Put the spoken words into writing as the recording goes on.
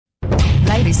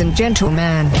Ladies and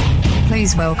gentlemen,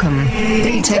 please welcome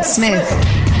D-Tech Smith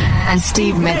and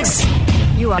Steve Mix.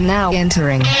 You are now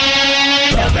entering the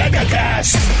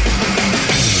MegaCast.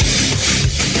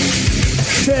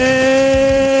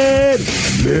 Ted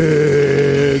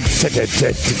Mix.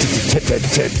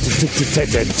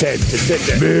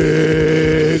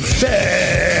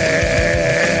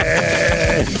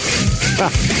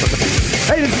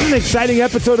 Hey, this is an exciting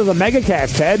episode of the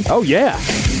MegaCast, Ted. Oh, yeah.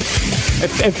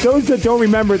 If those that don't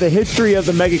remember the history of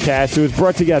the MegaCast, it was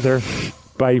brought together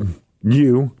by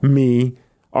you, me,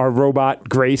 our robot,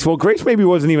 Grace. Well, Grace maybe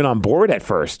wasn't even on board at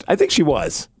first. I think she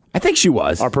was.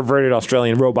 Our perverted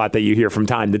Australian robot that you hear from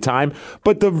time to time.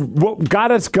 But what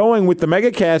got us going with the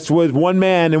MegaCast was one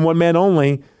man and one man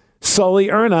only,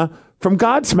 Sully Erna from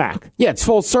Godsmack. Yeah, it's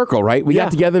full circle, right? We got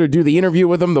together to do the interview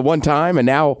with him the one time, and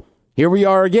now here we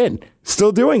are again.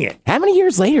 Still doing it. How many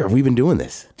years later have we been doing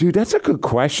this? Dude, that's a good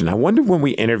question. I wonder when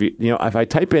we interview, if I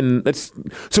type in,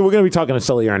 so we're going to be talking to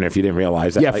Sully Erna if you didn't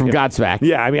realize that. Yeah, from Godsmack.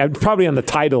 Yeah, I mean, I'm probably on the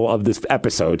title of this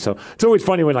episode. So it's always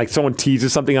funny when someone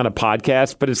teases something on a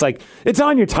podcast, but it's like, it's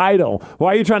on your title.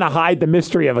 Why are you trying to hide the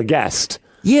mystery of a guest?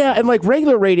 Yeah, and like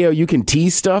regular radio, you can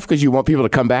tease stuff because you want people to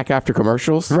come back after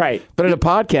commercials. Right. But in a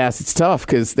podcast, it's tough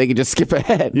because they can just skip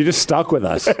ahead. You're just stuck with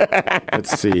us.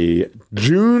 Let's see.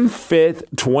 June 5th,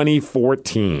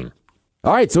 2014.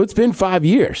 All right, so it's been 5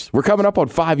 years. We're coming up on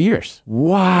 5 years.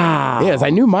 Wow. Yes, I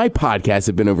knew my podcast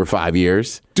had been over 5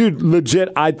 years. Dude, legit,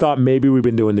 I thought maybe we've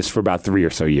been doing this for about 3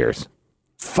 or so years.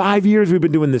 5 years we've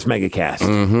been doing this MegaCast.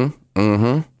 Mm-hmm.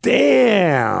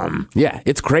 Damn. Yeah,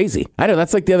 it's crazy. I know.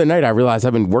 That's like the other night I realized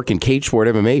I've been working cage sport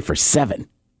MMA for 7.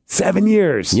 7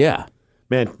 years. Yeah.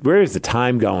 Man, where is the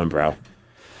time going, bro?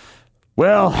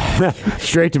 Well,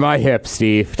 straight to my hips,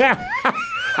 Steve.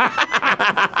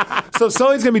 So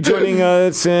Sully's going to be joining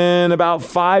us in about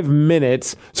 5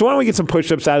 minutes. So why don't we get some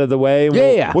push-ups out of the way?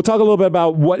 We'll talk a little bit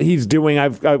about what he's doing.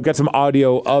 I've got some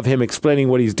audio of him explaining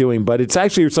what he's doing, but it's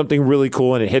actually something really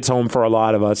cool, and it hits home for a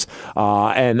lot of us.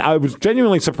 And I was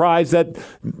genuinely surprised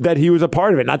that he was a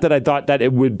part of it. Not that I thought that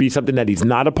it would be something that he's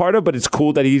not a part of, but it's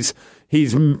cool that he's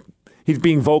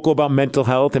being vocal about mental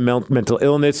health and mental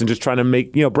illness and just trying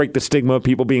to break the stigma of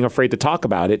people being afraid to talk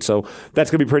about it. So that's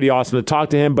going to be pretty awesome to talk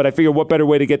to him. But I figure what better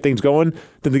way to get things going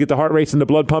than to get the heart racing, the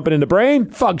blood pumping in the brain?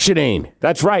 Functioning.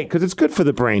 That's right, because it's good for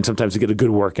the brain sometimes to get a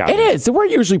good workout. It is. So we're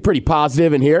usually pretty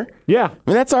positive in here. Yeah. I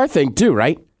mean, that's our thing too,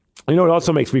 right? You know what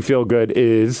also makes me feel good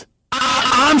is...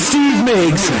 I'm Steve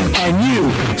Miggs, and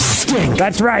you stink.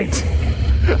 That's right.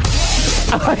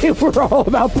 We're all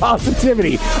about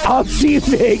positivity. I'm Steve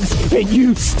Miggs, and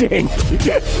you stink.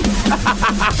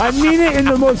 I mean it in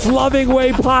the most loving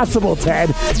way possible,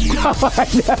 Ted. I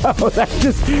know.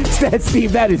 That's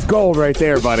Steve, that is gold right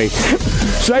there, buddy.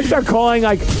 Should I start calling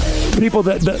people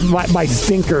my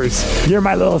stinkers? You're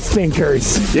my little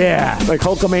stinkers. Yeah. Like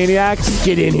Hulkamaniacs?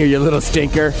 Get in here, you little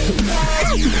stinker.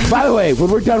 By the way,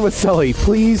 when we're done with Sully,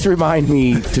 please remind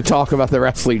me to talk about the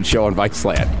wrestling show on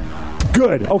Viceland.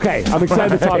 Good. Okay. I'm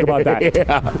excited to talk about that.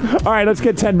 Yeah. All right. Let's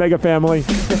get 10 Mega Family.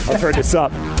 I'll turn this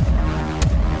up.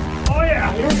 Oh,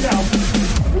 yeah. Here we go.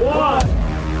 1,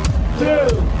 2,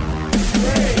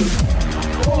 3,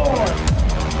 4,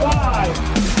 5,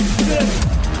 6,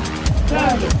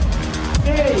 7,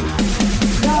 8,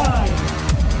 9,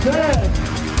 10.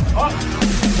 Oh,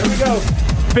 here we go.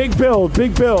 Big build.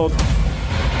 Big build.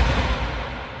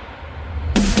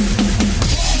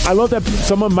 I love that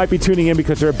someone might be tuning in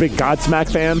because they're a big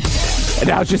Godsmack fan. And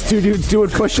now it's just 2 dudes doing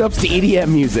push-ups to EDM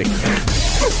music.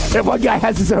 And one guy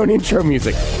has his own intro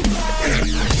music.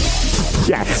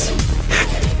 Yes.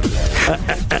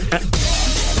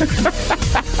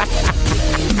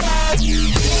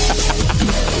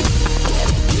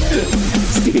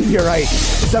 Steve, you're right.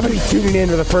 Somebody tuning in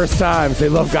for the first time, they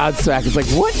love Godsmack. It's like,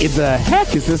 what in the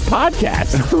heck is this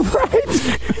podcast? Right?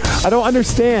 I don't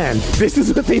understand. This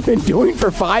is what they've been doing for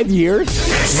 5 years?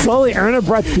 Sully Erna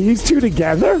brought these two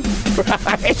together?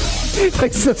 Right?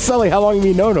 Like, so Sully, how long have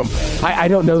you known them? I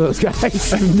don't know those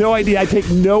guys. I have no idea. I take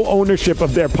no ownership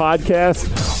of their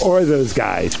podcast or those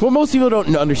guys. Well, most people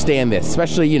don't understand this,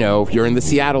 especially, if you're in the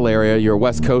Seattle area, you're a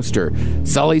West Coaster.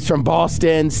 Sully's from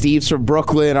Boston, Steve's from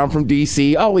Brooklyn, I'm from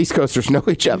D.C. All East Coasters know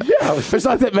each other. Yeah. There's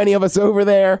not that many of us over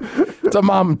there. It's a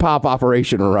mom and pop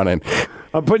operation we're running.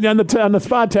 I'm putting you on the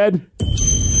spot, Ted.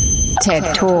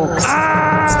 TED Talks,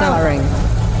 starring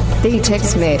D-Tech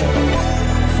Smith.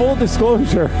 Full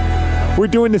disclosure, we're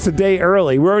doing this a day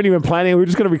early. We weren't even planning. We were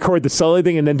just going to record the Sully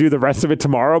thing and then do the rest of it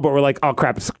tomorrow. But we're like, oh,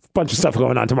 crap, there's a bunch of stuff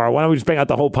going on tomorrow. Why don't we just bang out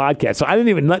the whole podcast? So I didn't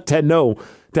even let Ted know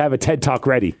to have a TED Talk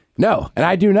ready. No, and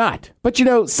I do not. But,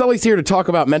 Sully's here to talk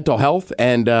about mental health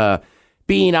and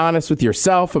being honest with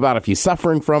yourself about if you're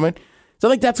suffering from it. So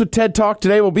I think that's what TED Talk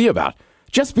today will be about.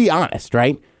 Just be honest,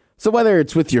 right? So whether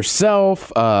it's with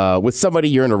yourself, with somebody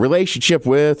you're in a relationship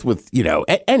with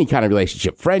any kind of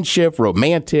relationship, friendship,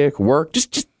 romantic, work,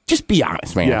 just be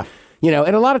honest, man. Yeah.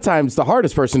 And a lot of times the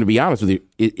hardest person to be honest with you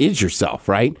is yourself,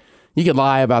 right? You can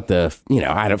lie about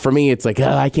for me, it's like,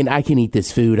 I can eat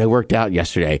this food. I worked out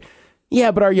yesterday.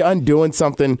 Yeah, but are you undoing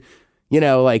something?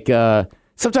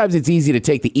 Sometimes it's easy to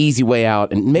take the easy way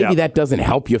out, and maybe that doesn't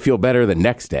help you feel better the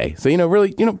next day. So,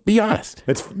 really, be honest.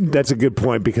 That's a good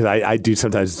point, because I do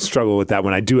sometimes struggle with that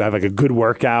when I do have like a good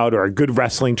workout or a good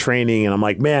wrestling training, and I'm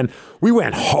like, man, we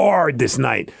went hard this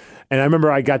night. And I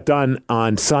remember I got done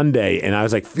on Sunday, and I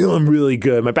was like feeling really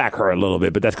good. My back hurt a little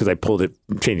bit, but that's because I pulled it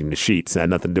changing the sheets. It had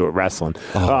nothing to do with wrestling.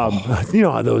 You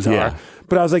know how those are.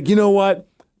 But I was like, you know what?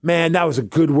 Man, that was a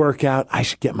good workout. I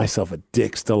should get myself a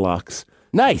Dick's Deluxe.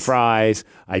 Nice. Fries.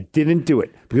 I didn't do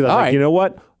it because I was like, you know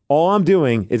what? All I'm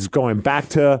doing is going back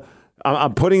to,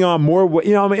 I'm putting on more,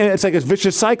 it's like a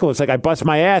vicious cycle. It's like I bust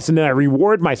my ass and then I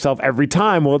reward myself every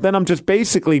time. Well, then I'm just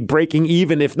basically breaking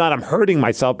even. If not, I'm hurting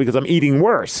myself because I'm eating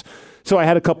worse. So I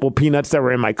had a couple of peanuts that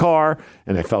were in my car,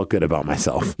 and I felt good about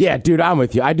myself. Yeah, dude, I'm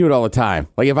with you. I do it all the time.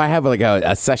 Like if I have like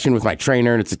a session with my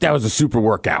trainer, and it's like, that was a super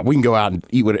workout. We can go out and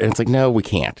eat with it. And it's like, no, we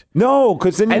can't. No,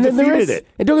 because then you defeated it.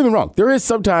 And don't get me wrong. There is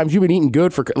sometimes you've been eating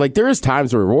good there is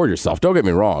times to reward yourself. Don't get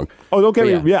me wrong. Oh, don't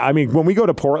get me. Yeah, I mean, when we go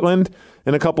to Portland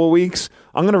in a couple of weeks,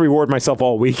 I'm going to reward myself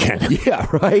all weekend. Yeah,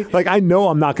 right? Like I know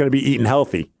I'm not going to be eating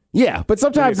healthy. Yeah, but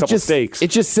sometimes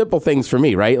it's just simple things for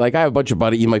me, right? Like I have a bunch of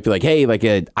buddies. You might be like, hey,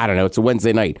 I don't know, it's a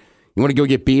Wednesday night. You want to go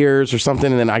get beers or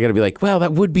something? And then I got to be like, well,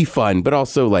 that would be fun. But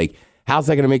also, like, how's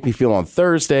that going to make me feel on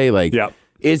Thursday? Like,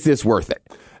 is this worth it?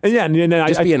 And and then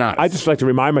just being honest. I just like to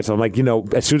remind myself, I'm like,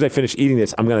 as soon as I finish eating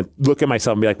this, I'm going to look at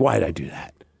myself and be like, why did I do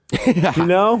that? Yeah.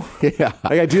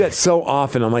 Like I do that so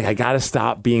often. I'm like, I got to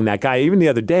stop being that guy. Even the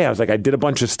other day, I was like, I did a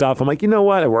bunch of stuff. I'm like, you know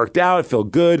what? I worked out. I feel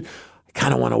good. I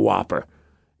kind of want a Whopper.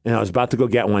 And I was about to go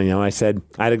get one, I said,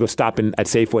 I had to go stop at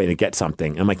Safeway to get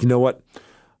something. I'm like, you know what?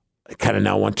 I kind of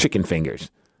now want chicken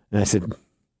fingers. And I said,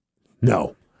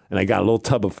 no. And I got a little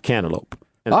tub of cantaloupe.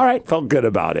 And all right. Felt good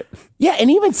about it. Yeah,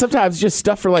 and even sometimes just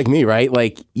stuff for like me, right?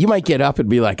 Like you might get up and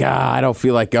be like, I don't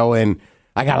feel like going.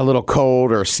 I got a little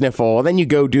cold or a sniffle. And then you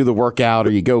go do the workout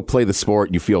or you go play the sport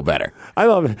and you feel better. I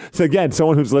love it. So again,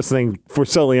 someone who's listening for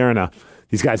Sully, Erna.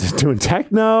 These guys are doing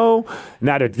techno.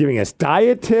 Now they're giving us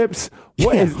diet tips.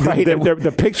 What is right.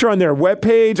 the picture on their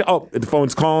webpage? Oh, the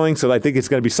phone's calling, so I think it's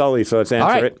going to be Sully, so let's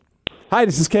answer it. Hi,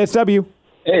 this is KSW.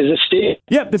 Hey, is this Steve?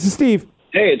 Yep, this is Steve.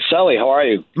 Hey, it's Sully. How are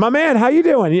you? My man, how you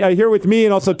doing? You're here with me,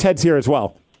 and also Ted's here as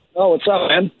well. Oh, what's up,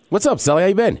 man? What's up, Sully? How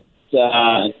you been?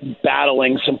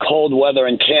 Battling some cold weather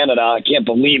in Canada. I can't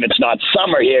believe it's not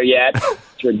summer here yet.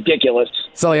 It's ridiculous.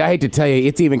 Sully, I hate to tell you,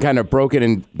 it's even kind of broken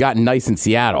and gotten nice in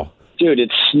Seattle. Dude,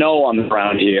 it's snow on the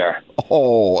ground here.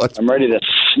 Oh, I'm ready to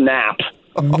snap.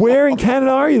 Where in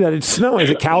Canada are you that it's snowing?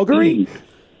 Is it Calgary?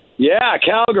 Yeah,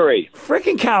 Calgary.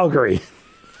 Freaking Calgary.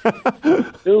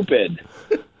 Stupid.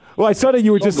 Well, I saw that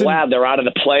you were just glad they're out of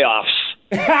the playoffs.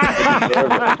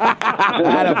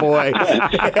 Attaboy.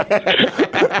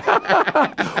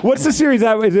 What's the series?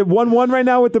 Is it 1-1 right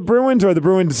now with the Bruins, or the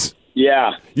Bruins?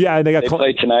 Yeah. Yeah, and they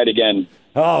play tonight again.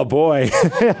 Oh, boy.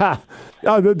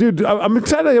 Oh, dude, I'm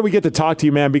excited that we get to talk to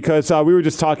you, man, because we were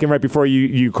just talking right before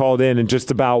you called in and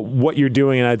just about what you're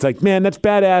doing. And I was like, man, that's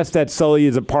badass that Sully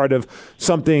is a part of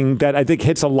something that I think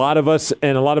hits a lot of us,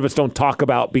 and a lot of us don't talk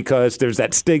about because there's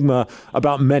that stigma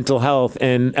about mental health.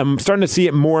 And I'm starting to see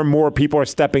it more and more. People are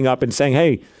stepping up and saying,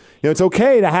 hey, it's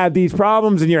okay to have these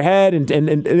problems in your head and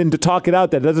to talk it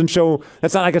out. That doesn't show,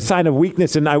 that's not like a sign of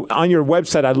weakness. And on your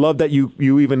website, I love that you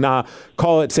even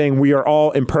call it saying we are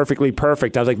all imperfectly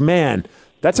perfect. I was like, man,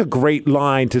 that's a great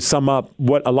line to sum up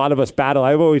what a lot of us battle.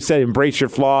 I've always said embrace your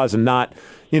flaws and not,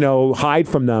 hide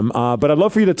from them. But I'd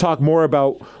love for you to talk more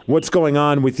about what's going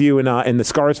on with you in the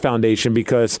Scars Foundation,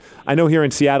 because I know here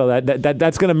in Seattle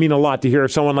that's going to mean a lot to hear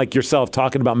someone like yourself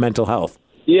talking about mental health.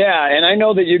 Yeah, and I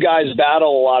know that you guys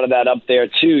battle a lot of that up there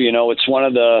too. It's one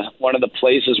of the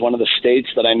places, one of the states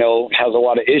that I know has a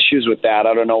lot of issues with that.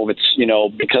 I don't know if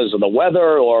it's because of the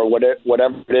weather or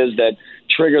whatever it is that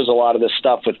triggers a lot of this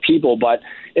stuff with people, but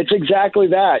it's exactly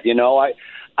that.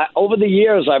 I over the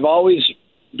years I've always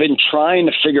been trying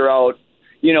to figure out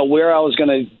where I was going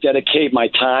to dedicate my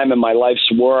time and my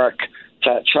life's work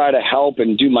to try to help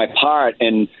and do my part,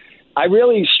 and I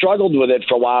really struggled with it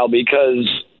for a while because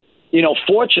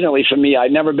fortunately for me,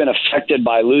 I'd never been affected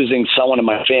by losing someone in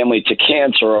my family to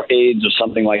cancer or AIDS or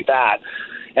something like that.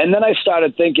 And then I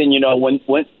started thinking,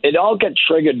 when it all got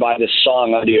triggered by this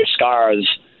song, Under Your Scars,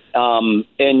 And,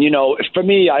 for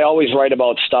me, I always write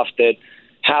about stuff that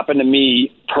happened to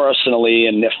me personally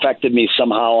and affected me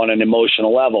somehow on an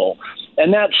emotional level.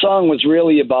 And that song was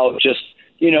really about just,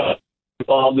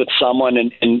 involved with someone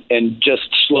and just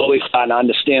slowly starting to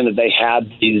understand that they had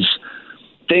these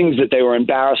things that they were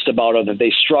embarrassed about or that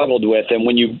they struggled with. And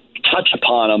when you touch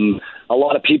upon them, a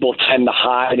lot of people tend to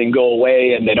hide and go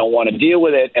away and they don't want to deal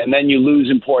with it. And then you lose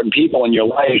important people in your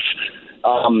life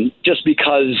just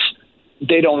because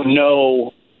they don't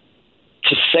know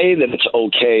to say that it's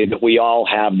okay that we all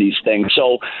have these things.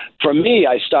 So for me,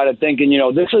 I started thinking,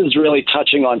 this is really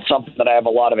touching on something that I have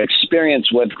a lot of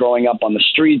experience with growing up on the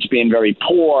streets, being very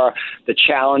poor, the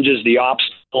challenges, the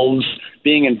obstacles,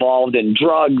 being involved in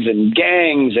drugs and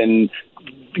gangs and,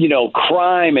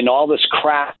 crime and all this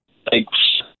crap, like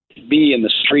be in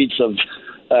the streets of,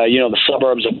 the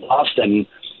suburbs of Boston.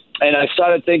 And I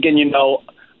started thinking,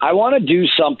 I want to do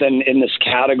something in this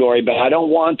category, but I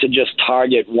don't want to just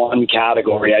target one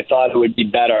category. I thought it would be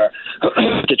better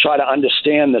to try to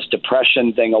understand this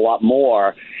depression thing a lot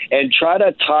more and try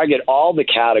to target all the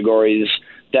categories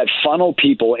that funnel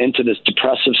people into this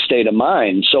depressive state of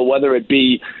mind. So whether it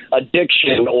be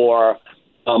addiction or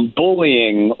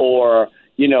bullying or,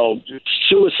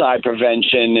 suicide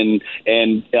prevention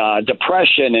and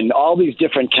depression and all these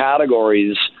different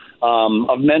categories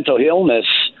of mental illness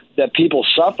that people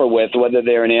suffer with, whether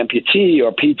they're an amputee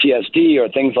or PTSD or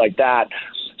things like that.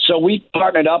 So we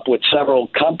partnered up with several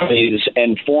companies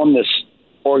and formed this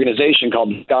organization called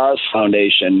the Scars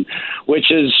Foundation,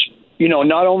 which is,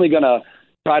 not only going to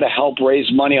try to help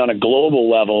raise money on a global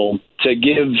level to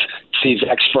give to these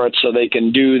experts so they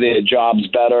can do their jobs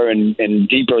better and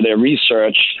deeper their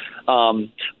research,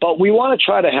 but we want to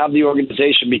try to have the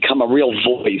organization become a real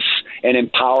voice and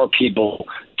empower people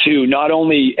to not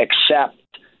only accept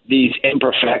these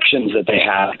imperfections that they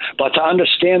have, but to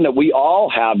understand that we all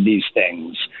have these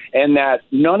things and that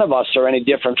none of us are any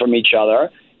different from each other.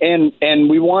 And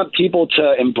we want people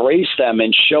to embrace them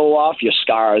and show off your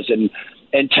scars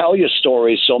and tell your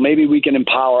stories so maybe we can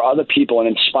empower other people and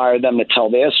inspire them to tell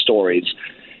their stories.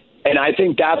 And I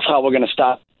think that's how we're going to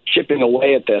stop chipping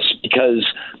away at this because,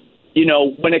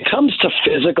 when it comes to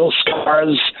physical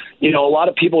scars, a lot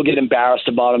of people get embarrassed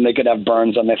about them. They could have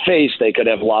burns on their face. They could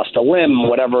have lost a limb,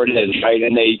 whatever it is, right?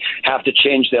 And they have to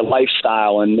change their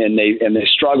lifestyle and they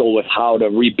struggle with how to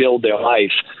rebuild their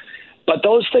life. But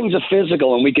those things are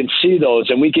physical and we can see those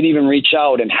and we can even reach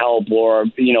out and help or,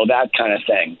 that kind of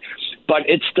thing. But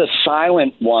it's the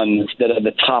silent ones that are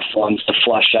the tough ones to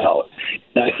flush out.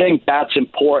 And I think that's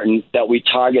important that we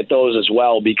target those as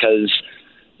well because,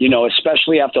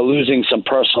 especially after losing some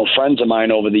personal friends of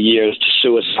mine over the years to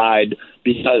suicide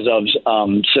because of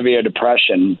severe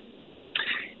depression,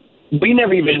 we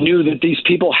never even knew that these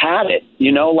people had it.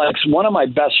 Like one of my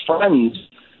best friends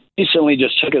recently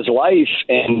just took his life,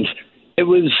 and it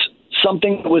was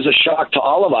something that was a shock to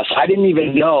all of us. I didn't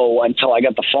even know until I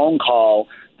got the phone call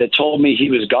that told me he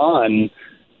was gone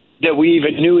that we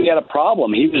even knew he had a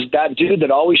problem. He was that dude that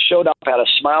always showed up, had a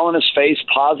smile on his face,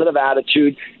 positive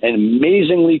attitude, an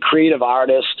amazingly creative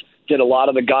artist, did a lot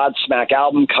of the Godsmack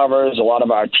album covers, a lot of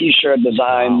our T-shirt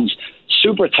designs,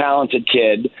 super talented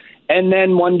kid. And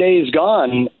then one day he's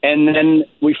gone, and then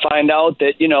we find out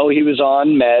that, he was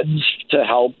on meds to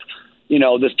help,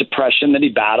 this depression that he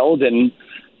battled, and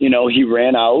he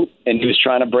ran out and he was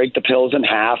trying to break the pills in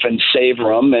half and savor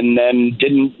them and then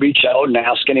didn't reach out and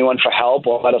ask anyone for help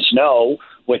or let us know,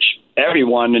 which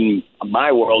everyone in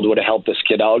my world would have helped this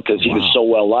kid out because he was so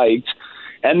well liked.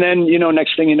 And then,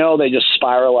 next thing you know, they just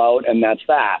spiral out and that's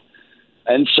that.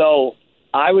 And so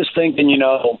I was thinking,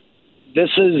 this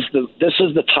is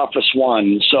the toughest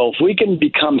one. So if we can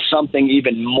become something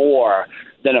even more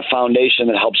than a foundation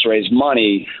that helps raise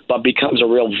money, but becomes a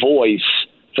real voice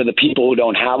for the people who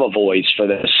don't have a voice for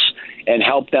this and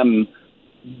help them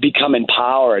become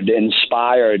empowered,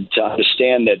 inspired to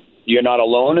understand that you're not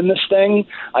alone in this thing,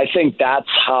 I think that's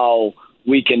how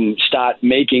we can start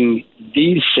making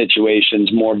these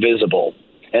situations more visible.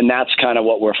 And that's kind of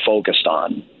what we're focused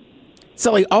on.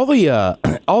 Sully, all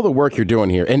the work you're doing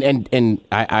here, and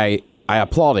I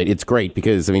applaud it. It's great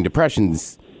because,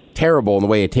 depression's terrible in the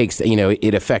way it takes,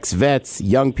 it affects vets,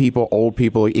 young people, old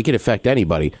people. It can affect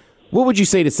anybody. What would you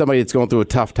say to somebody that's going through a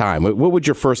tough time? What would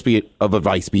your first piece of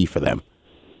advice be for them?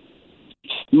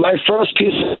 My first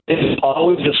piece is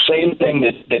always the same thing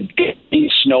that gets me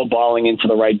snowballing into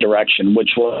the right direction,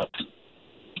 which was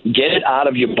get it out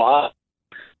of your body.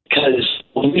 Because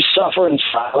when you suffer in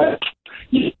silence,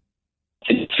 you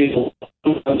feel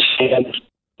understand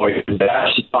or you're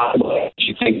embarrassed by it.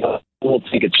 You think people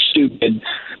think it's stupid.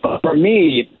 But for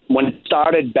me, when it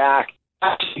started back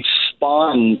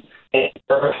spawned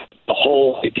the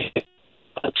whole idea.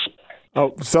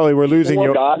 Oh, Sully, we're losing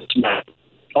you. Godsmack.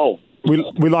 Oh.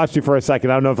 We lost you for a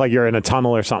second. I don't know if like you're in a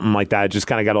tunnel or something like that. It just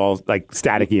kind of got all like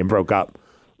staticky and broke up.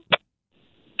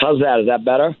 How's that? Is that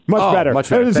better? Much better. Much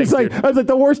better. It was just like, I was like,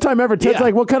 the worst time ever. Ted's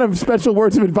like, what kind of special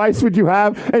words of advice would you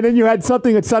have? And then you had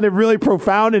something that sounded really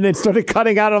profound, and it started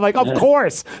cutting out. I'm like, of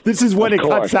course, this is when it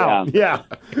cuts out. Yeah.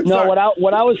 No,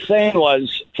 what I was saying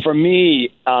was, for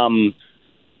me,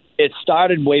 it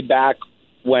started way back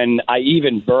when I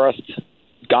even birthed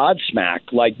Godsmack.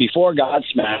 Like before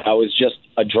Godsmack, I was just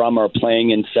a drummer playing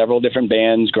in several different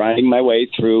bands, grinding my way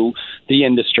through the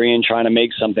industry and trying to make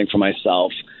something for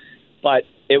myself. But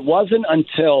it wasn't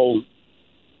until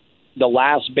the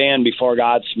last band before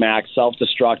Godsmack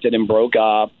self-destructed and broke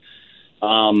up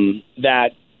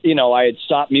that, you know, I had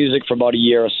stopped music for about a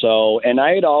year or so, and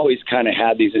I had always kind of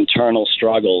had these internal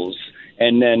struggles.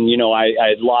 And then, you know, I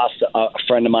had lost a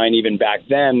friend of mine even back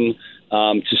then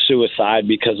to suicide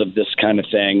because of this kind of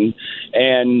thing.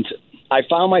 And I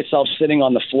found myself sitting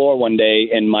on the floor one day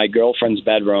in my girlfriend's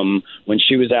bedroom when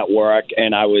she was at work,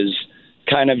 and I was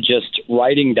kind of just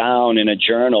writing down in a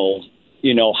journal,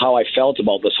 you know, how I felt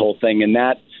about this whole thing. And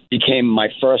that became my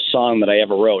first song that I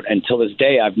ever wrote. And till this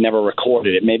day, I've never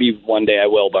recorded it. Maybe one day I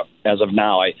will, but as of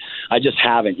now, I just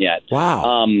haven't yet.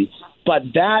 Wow.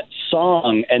 But that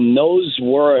song and those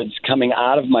words coming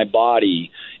out of my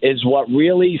body is what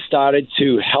really started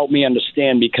to help me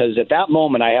understand, because at that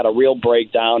moment I had a real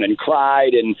breakdown and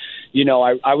cried, and, you know,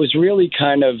 I was really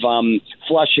kind of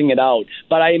flushing it out.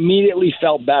 But I immediately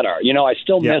felt better. You know, I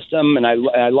still missed them, and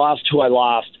I lost who I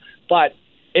lost. But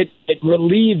it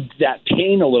relieved that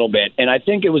pain a little bit. And I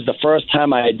think it was the first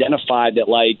time I identified that,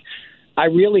 like, I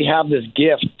really have this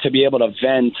gift to be able to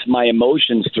vent my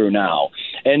emotions through now.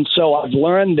 And so I've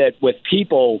learned that with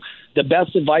people, the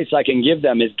best advice I can give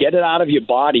them is get it out of your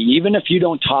body. Even if you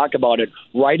don't talk about it,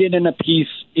 write it in a piece,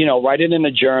 you know, write it in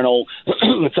a journal.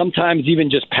 Sometimes even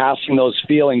just passing those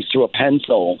feelings through a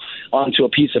pencil onto a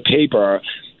piece of paper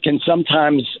can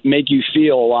sometimes make you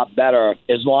feel a lot better,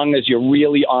 as long as you're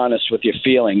really honest with your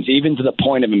feelings, even to the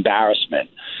point of embarrassment.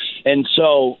 And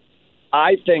so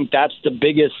I think that's the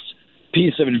biggest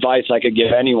piece of advice I could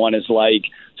give anyone, is like,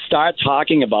 start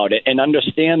talking about it and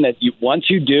understand that once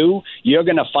you do, you're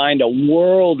going to find a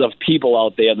world of people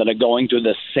out there that are going through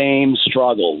the same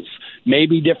struggles,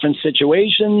 maybe different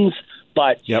situations,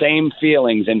 but same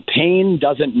feelings. And pain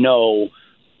doesn't know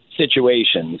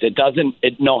situations. It doesn't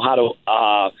know how to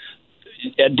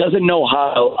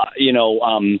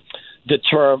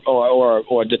deter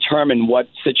or determine what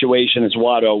situation is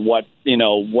what, or what, you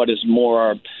know, what is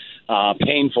more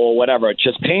painful, whatever. It's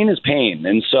just pain is pain.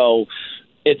 And so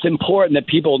it's important that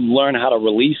people learn how to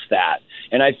release that.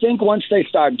 And I think once they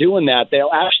start doing that,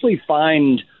 they'll actually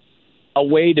find a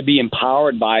way to be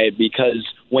empowered by it, because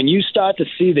when you start to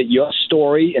see that your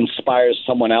story inspires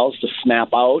someone else to snap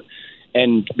out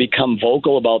and become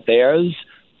vocal about theirs,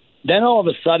 then all of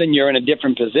a sudden you're in a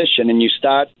different position and you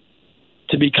start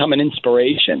to become an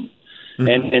inspiration.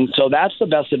 Mm-hmm. And so that's the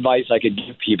best advice I could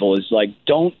give people, is like,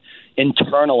 don't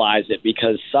internalize it,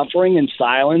 because suffering in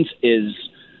silence is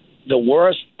the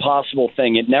worst possible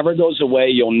thing. It never goes away.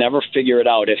 You'll never figure it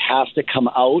out. It has to come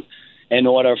out in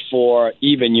order for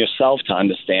even yourself to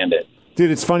understand it. Dude,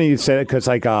 it's funny you said it, because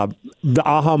like the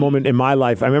aha moment in my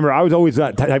life, I remember I was always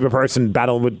that type of person,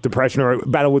 battle with depression or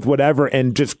battle with whatever,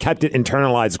 and just kept it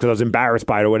internalized because I was embarrassed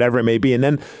by it or whatever it may be. And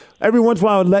then every once in a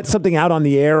while I would let something out on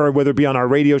the air, or whether it be on our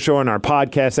radio show or on our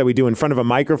podcast that we do in front of a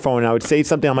microphone, and I would say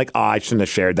something, I'm like, I shouldn't have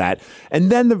shared that. And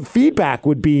then the feedback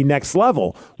would be next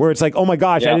level, where it's like, oh my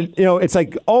gosh, I didn't, you know, it's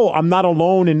like, oh, I'm not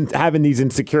alone in having these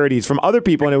insecurities from other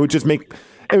people. And it would just make,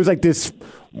 it was like this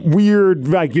weird,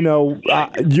 like, you know,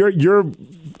 you're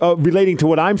relating to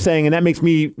what I'm saying, and that makes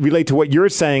me relate to what you're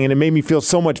saying, and it made me feel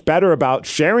so much better about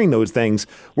sharing those things,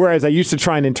 whereas I used to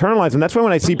try and internalize them. That's why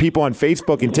when I see people on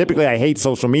Facebook, and typically I hate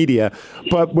social media,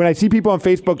 but when I see people on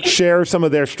Facebook share some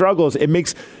of their struggles,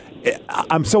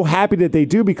 I'm so happy that they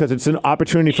do, because it's an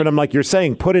opportunity for them, like you're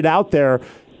saying, put it out there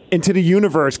into the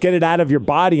universe, get it out of your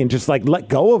body, and just like let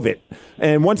go of it.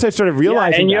 And once I started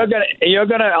realizing, and you're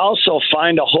gonna also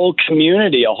find a whole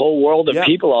community, a whole world of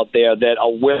people out there that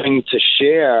are willing to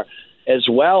share as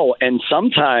well. And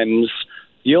sometimes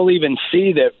you'll even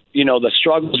see that, you know, the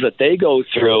struggles that they go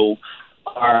through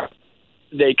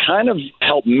they kind of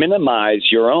help minimize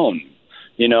your own.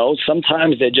 You know,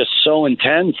 sometimes they're just so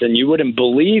intense, and you wouldn't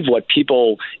believe what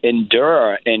people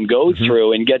endure and go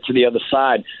through and get to the other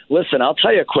side. Listen, I'll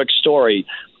tell you a quick story.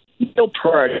 Neil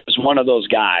Peart is one of those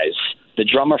guys, the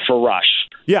drummer for Rush.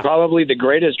 Yeah. Probably the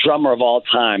greatest drummer of all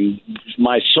time.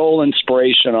 My sole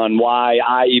inspiration on why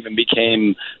I even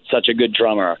became such a good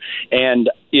drummer. And,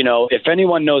 if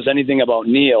anyone knows anything about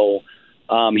Neil,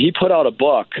 he put out a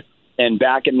book, and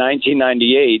back in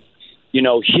 1998,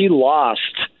 he lost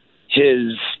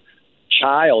his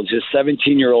child, his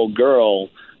 17-year-old girl,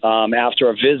 after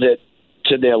a visit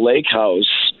to their lake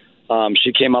house.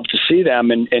 She came up to see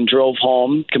them and drove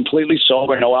home completely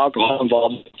sober, no alcohol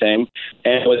involved, and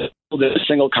was in a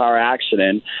single car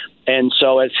accident. And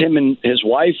so as him and his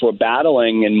wife were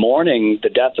battling and mourning the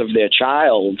death of their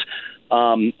child,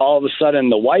 all of a sudden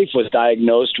the wife was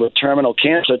diagnosed with terminal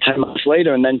cancer 10 months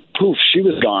later, and then poof, she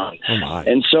was gone. Oh my.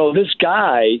 And so this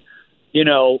guy,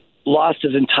 lost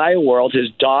his entire world.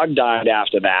 His dog died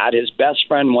after that. His best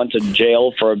friend went to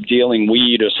jail for dealing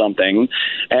weed or something.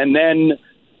 And then,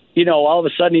 all of a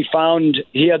sudden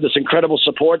he had this incredible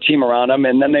support team around him,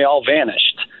 and then they all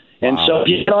vanished. And so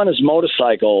he got on his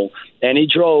motorcycle and he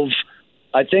drove,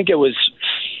 I think it was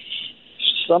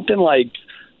something like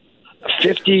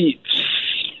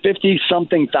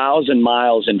 50-something thousand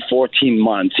miles in 14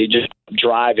 months. He just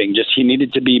driving, he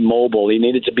needed to be mobile. He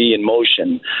needed to be in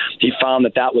motion. He found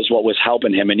that was what was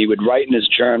helping him, and he would write in his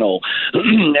journal.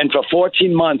 And for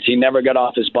 14 months, he never got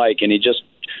off his bike, and he just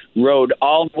rode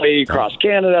all the way across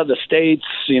Canada, the States,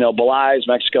 Belize,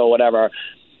 Mexico, whatever,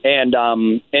 and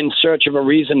in search of a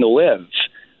reason to live.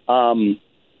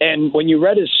 And when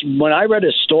I read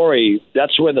his story,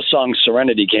 that's where the song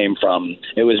Serenity came from.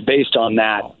 It was based on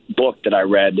that book that I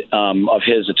read of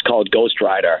his. It's called Ghost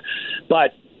Rider.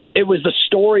 But it was the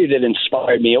story that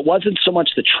inspired me. It wasn't so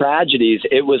much the tragedies.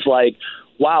 It was like,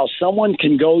 wow, someone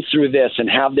can go through this and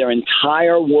have their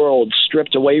entire world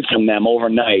stripped away from them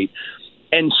overnight,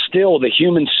 and still the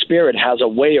human spirit has a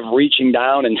way of reaching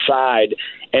down inside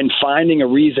and finding a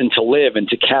reason to live and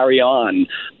to carry on.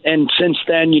 And since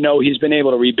then, he's been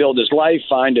able to rebuild his life,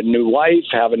 find a new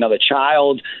wife, have another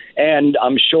child, and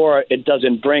I'm sure it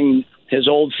doesn't bring his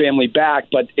old family back,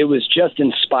 but it was just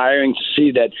inspiring to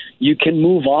see that you can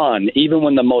move on even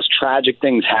when the most tragic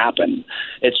things happen.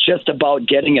 It's just about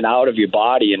getting it out of your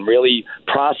body and really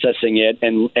processing it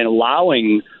and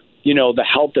allowing, the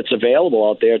help that's available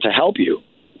out there to help you.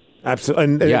 Absolutely.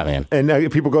 And, yeah, man.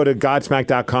 And people go to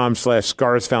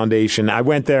godsmack.com/Scars Foundation. I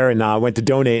went there and went to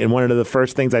donate, and one of the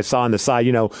first things I saw on the side,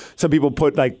 some people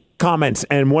put comments,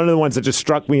 and one of the ones that just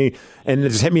struck me and it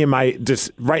just hit me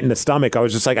just right in the stomach. I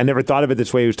was just like, I never thought of it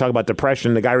this way. He was talking about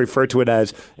depression. The guy referred to it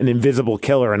as an invisible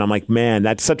killer, and I'm like, man,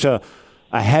 that's such a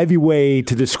heavy way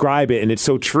to describe it, and it's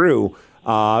so true.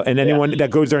 And anyone that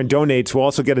goes there and donates will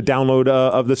also get a download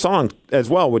of the song as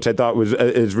well, which I thought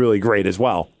is really great as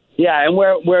well. Yeah, and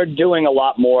we're doing a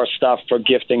lot more stuff for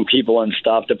gifting people and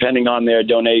stuff, depending on their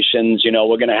donations.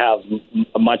 We're going to have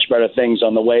much better things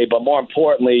on the way. But more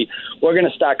importantly, we're going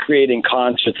to start creating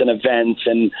concerts and events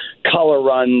and color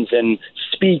runs and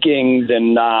speakings.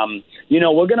 And,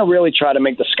 we're going to really try to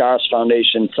make the Scars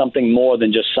Foundation something more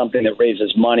than just something that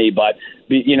raises money, but,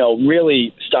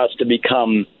 really starts to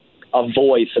become a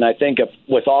voice. And I think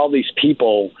with all these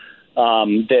people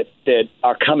that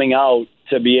are coming out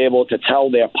to be able to tell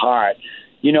their part,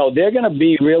 they're going to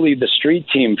be really the street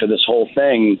team for this whole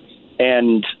thing.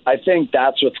 And I think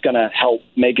that's what's going to help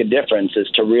make a difference, is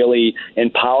to really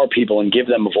empower people and give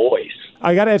them a voice.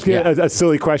 I got to ask you a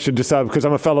silly question, just because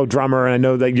I'm a fellow drummer, and I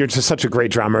know that you're just such a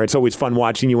great drummer. It's always fun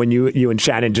watching you when you and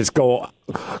Shannon just go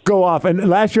off. And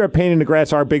last year at Pain in the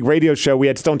Grass, our big radio show, we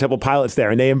had Stone Temple Pilots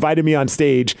there, and they invited me on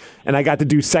stage, and I got to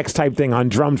do sex type thing on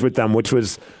drums with them, which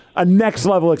was a next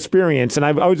level experience. And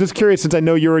I was just curious, since I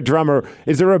know you're a drummer,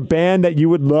 is there a band that you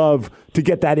would love to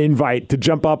get that invite to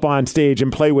jump up on stage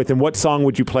and play with, and what song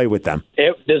would you play with them?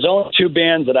 There's only two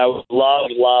bands that I would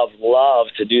love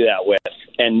to do that with.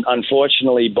 And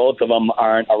unfortunately, both of them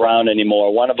aren't around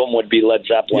anymore. One of them would be Led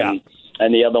Zeppelin,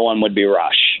 and the other one would be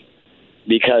Rush.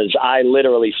 Because I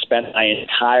literally spent my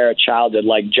entire childhood,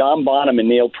 like John Bonham and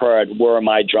Neil Peart were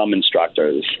my drum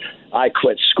instructors. I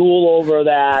quit school over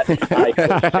that. I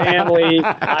quit family.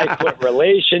 I quit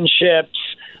relationships.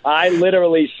 I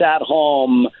literally sat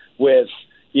home with,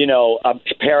 a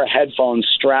pair of headphones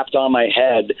strapped on my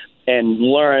head and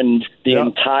learned the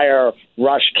entire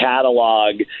Rush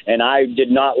catalog. And I did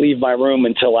not leave my room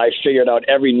until I figured out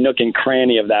every nook and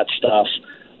cranny of that stuff.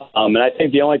 And I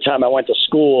think the only time I went to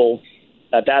school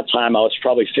at that time, I was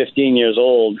probably 15 years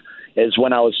old, is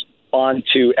when I was on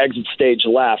to Exit Stage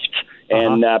Left.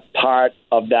 And that part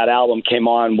of that album came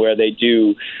on where they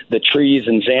do the trees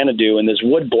in Xanadu, and there's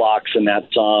wood blocks in that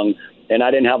song. And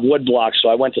I didn't have wood blocks, so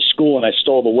I went to school and I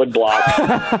stole the wood blocks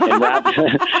and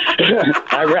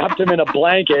I wrapped them in a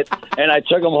blanket, and I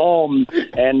took them home.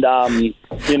 And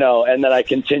and then I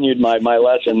continued my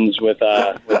lessons with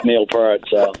Neil Peart.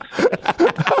 So,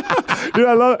 dude,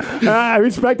 I love it. I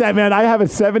respect that, man. I have a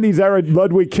 '70s era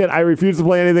Ludwig kit. I refuse to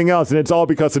play anything else, and it's all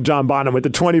because of John Bonham with the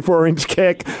 24-inch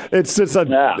kick. It's just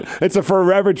it's a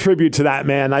forever tribute to that,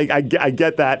 man. I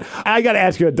get that. I got to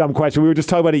ask you a dumb question. We were just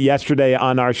talking about it yesterday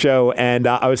on our show, and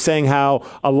I was saying how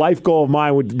a life goal of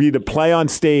mine would be to play on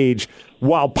stage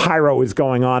while pyro is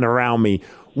going on around me.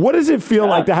 What does it feel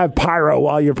like to have pyro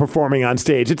while you're performing on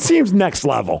stage? It seems next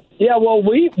level. Yeah, well,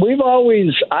 we've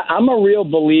always I'm a real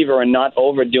believer in not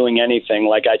overdoing anything.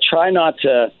 Like, I try not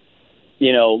to,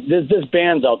 there's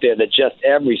bands out there that just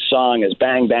every song is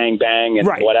bang, bang, bang, and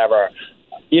whatever.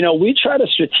 We try to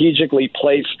strategically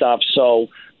play stuff so,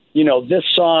 this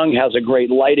song has a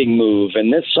great lighting move,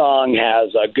 and this song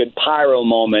has a good pyro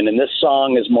moment, and this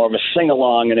song is more of a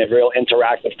sing-along and a real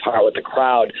interactive part with the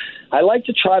crowd. I like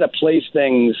to try to place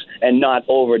things and not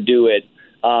overdo it.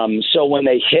 So when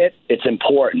they hit, it's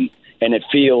important, and it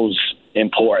feels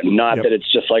important. Not that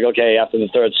it's just like, okay, after the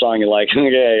third song, you're like,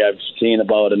 okay, I've seen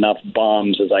about enough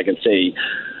bombs as I can see.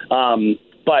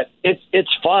 But it's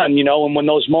fun, and when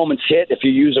those moments hit, if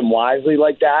you use them wisely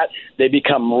like that, they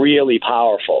become really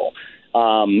powerful.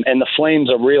 And the flames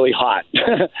are really hot.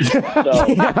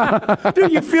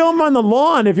 Dude, you feel them on the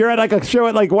lawn. If you're at like a show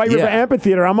at like White River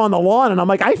Amphitheater, I'm on the lawn, and I'm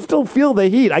like, I still feel the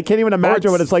heat. I can't even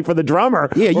imagine what it's like for the drummer.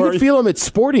 Yeah, you can feel them at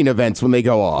sporting events when they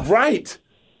go off. Right.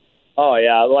 Oh,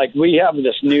 yeah. Like, we have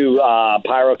this new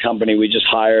pyro company we just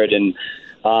hired, and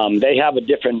they have a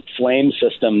different flame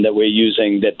system that we're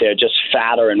using that they're just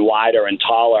fatter and wider and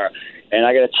taller. And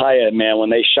I got to tell you, man, when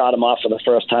they shot them off for the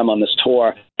first time on this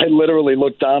tour, I literally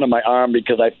looked down at my arm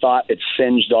because I thought it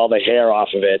singed all the hair off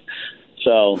of it.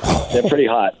 So they're pretty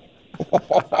hot.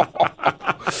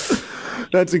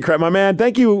 That's incredible. My man,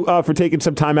 thank you for taking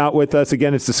some time out with us.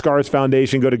 Again, it's the Scars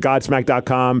Foundation. Go to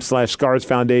godsmack.com/Scars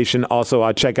Foundation. Also,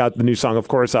 check out the new song, of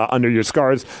course, Under Your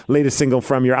Scars, latest single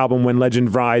from your album, When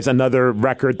Legend Rise. Another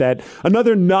record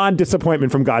another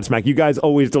non-disappointment from Godsmack. You guys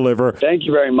always deliver. Thank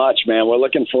you very much, man. We're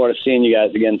looking forward to seeing you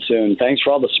guys again soon. Thanks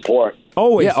for all the support.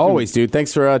 Always. Yeah, always, dude.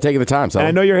 Thanks for taking the time.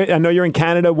 I know you're in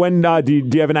Canada. When do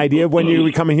you have an idea of when you'll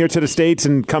be coming here to the States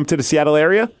and come to the Seattle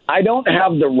area? I don't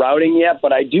have the routing yet,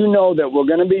 but I do know that we're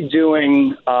going to be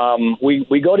doing.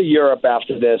 We go to Europe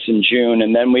after this in June,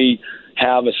 and then we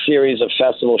have a series of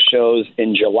festival shows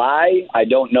in July. I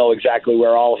don't know exactly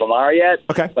where all of them are yet.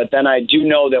 Okay. But then I do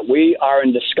know that we are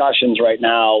in discussions right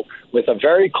now with a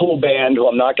very cool band who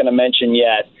I'm not going to mention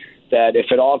yet, that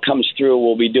if it all comes through,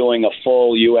 we'll be doing a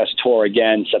full U.S. tour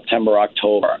again, September,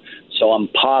 October. So I'm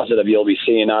positive you'll be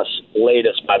seeing us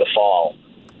latest by the fall.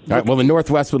 All right, well, the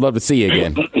Northwest would love to see you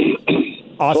again.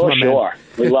 Awesome, For sure.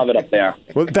 We love it up there.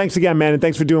 Well, thanks again, man, and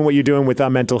thanks for doing what you're doing with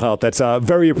mental health. That's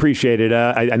very appreciated.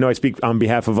 I know I speak on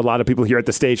behalf of a lot of people here at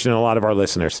the station and a lot of our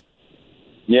listeners.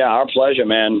 Yeah, our pleasure,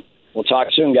 man. We'll talk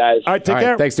soon, guys. All right, take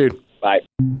care. Thanks, dude. Bye.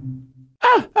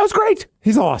 That was great.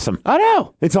 He's awesome. I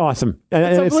know. It's awesome.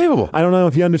 It's unbelievable. I don't know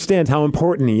if he understands how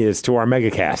important he is to our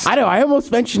MegaCast. I know. I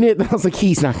almost mentioned it, and I was like,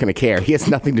 he's not going to care. He has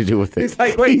nothing to do with it. He's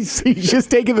like, wait. He's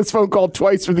just taken this phone call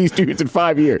twice from these dudes in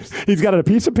 5 years. He's got a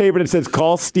piece of paper that says,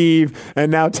 call Steve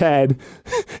and now Ted.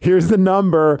 Here's the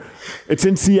number. It's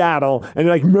in Seattle. And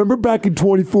you're like, remember back in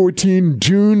 2014,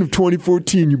 June of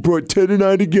 2014, you brought Ted and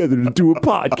I together to do a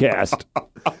podcast.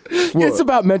 It's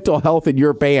about mental health in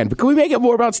your band, but can we make it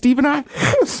more about Steve and I?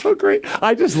 So great.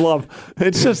 I just love,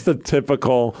 it's just the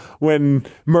typical when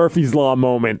Murphy's Law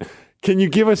moment. Can you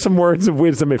give us some words of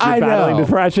wisdom if you're battling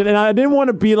depression? And I didn't want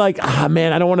to be like,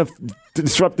 man, I don't want to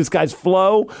disrupt this guy's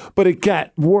flow, but it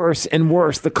got worse and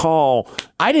worse, the call.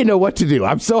 I didn't know what to do.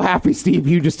 I'm so happy, Steve,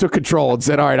 you just took control and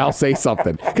said, all right, I'll say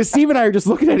something. Because Steve and I are just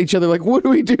looking at each other like, what do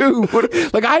we do?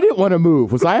 Like, I didn't want to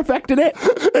move. Was I affecting it?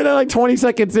 And then like 20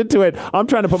 seconds into it, I'm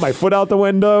trying to put my foot out the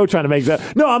window, trying to make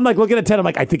that. No, I'm like looking at Ted. I'm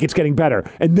like, I think it's getting better.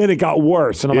 And then it got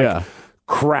worse. And I'm like,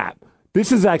 crap.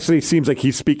 This is actually seems like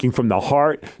he's speaking from the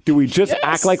heart. Do we just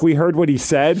act like we heard what he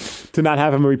said to not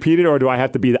have him repeat it, or do I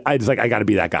have to be? I got to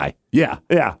be that guy. Yeah.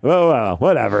 Well,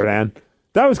 whatever, man.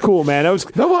 That was cool, man. That was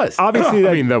obviously.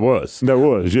 That was.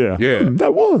 Yeah.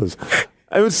 That was.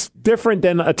 It was different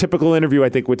than a typical interview, I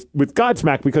think, with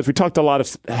Godsmack, because we talked a lot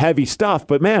of heavy stuff,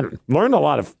 but man, learned a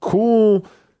lot of cool,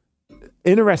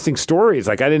 interesting stories.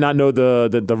 Like, I did not know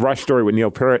the Rush story with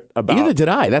Neil Peart about. Neither did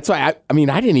I. That's why I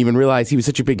didn't even realize he was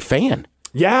such a big fan.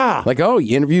 Yeah. Like,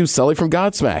 you interviewed Sully from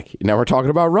Godsmack. Now we're talking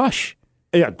about Rush.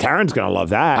 Yeah, Taryn's going to love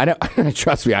that. I know.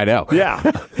 Trust me, I know. Yeah.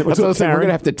 We're going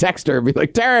to have to text her and be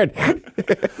like, Taryn.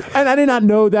 And I did not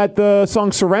know that the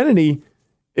song Serenity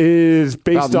is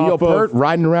based Neil off Peart of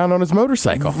riding around on his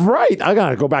motorcycle. Right. I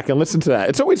gotta go back and listen to that.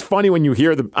 It's always funny when you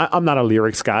hear I'm not a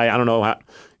lyrics guy. I don't know how.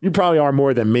 You probably are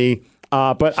more than me.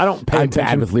 But I don't pay attention. I'm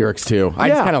bad with lyrics too. I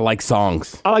just kind of like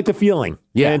songs. I like the feeling.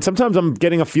 Yeah. And sometimes I'm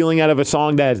getting a feeling out of a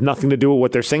song that has nothing to do with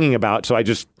what they're singing about. So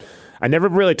I never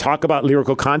really talk about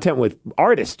lyrical content with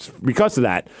artists because of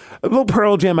that. A little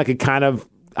Pearl Jam,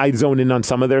 I zone in on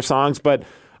some of their songs, but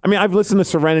I mean, I've listened to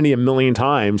Serenity a million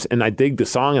times, and I dig the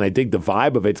song and I dig the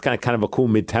vibe of it. It's kind of a cool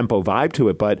mid-tempo vibe to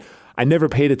it, but I never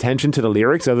paid attention to the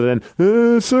lyrics other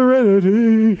than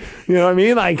Serenity. You know what I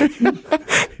mean? Like,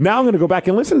 now I'm going to go back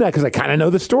and listen to that because I kind of know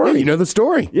the story. Yeah, you know the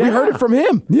story. Yeah. We heard it from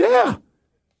him. Yeah.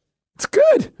 It's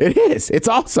good. It is. It's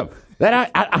awesome.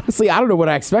 That I honestly, I don't know what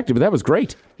I expected, but that was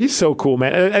great. He's so cool,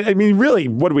 man. I mean, really,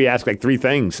 what do we ask? Like 3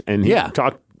 things. And he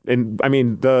talked. And I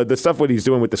mean, the stuff what he's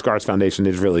doing with the Scars Foundation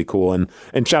is really cool.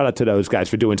 And shout out to those guys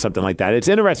for doing something like that. It's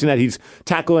interesting that he's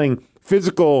tackling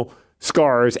physical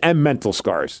scars and mental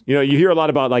scars. You know, you hear a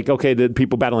lot about the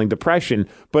people battling depression,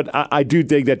 but I do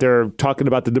dig that they're talking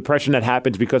about the depression that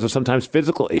happens because of sometimes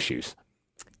physical issues.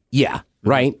 Yeah.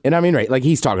 Right. And I mean, right. Like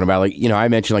he's talking about I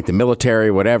mentioned the military,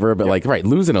 whatever, but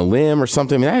losing a limb or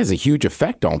something, I mean, that has a huge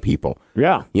effect on people.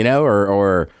 Yeah.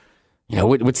 Or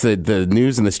what's the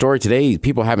news in the story today?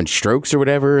 People having strokes or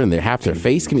whatever, and they have their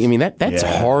face. I mean, that's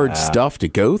hard stuff to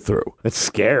go through. That's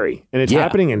scary. And it's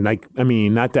happening in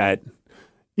not that,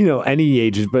 any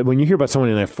ages, but when you hear about someone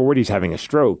in their 40s having a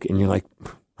stroke and you're like,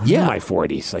 I'm in my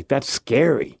 40s, that's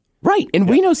scary. Right. And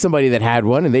we know somebody that had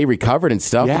one and they recovered and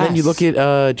stuff. Yes. And then you look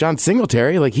at John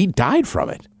Singletary, he died from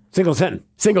it. Singleton,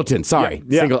 sorry.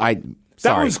 Yeah.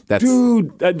 That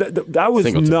was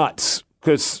Singleton. Nuts.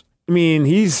 Because, I mean,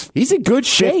 he's in good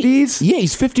shape. 50s? Yeah,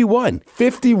 he's 51.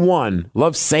 51.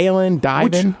 Loves sailing,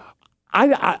 diving.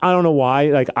 I don't know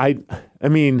why. I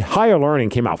mean, Higher Learning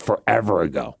came out forever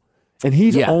ago. And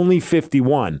he's only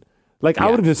 51.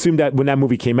 I would have assumed that when that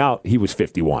movie came out, he was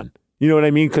 51. You know what I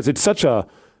mean? Because it's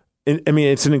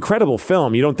it's an incredible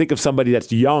film. You don't think of somebody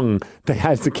that's young that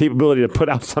has the capability to put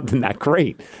out something that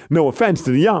great. No offense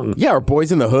to the young. Yeah, or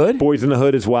Boys in the Hood. Boys in the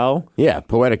Hood as well. Yeah,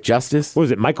 Poetic Justice. What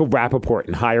was it? Michael Rappaport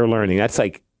in Higher Learning. That's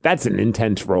an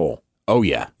intense role. Oh,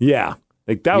 yeah. Yeah.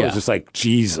 Was just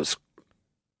Jesus.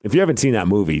 If you haven't seen that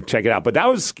movie, check it out. But that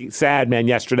was sad, man,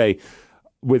 yesterday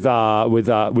with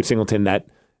Singleton, that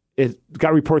it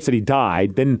got reports that he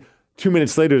died. Then 2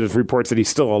 minutes later, there's reports that he's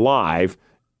still alive.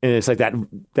 And it's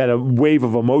that a wave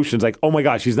of emotions, oh my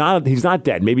gosh, he's not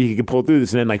dead. Maybe he could pull through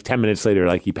this. And then 10 minutes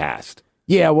later, he passed.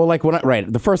 Yeah, well,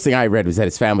 the first thing I read was that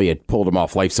his family had pulled him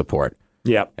off life support.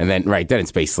 Yep. And then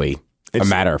it's basically a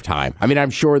matter of time. I mean, I'm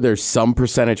sure there's some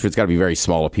percentage, but it's got to be very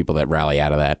small of people that rally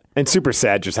out of that. And super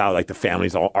sad just how the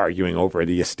family's all arguing over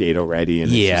the estate already.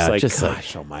 And it's just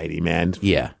gosh almighty, man.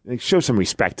 Yeah. Show some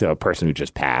respect to a person who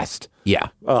just passed. Yeah.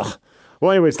 Ugh. Well,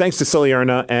 anyways, thanks to Sully,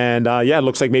 Erna. And it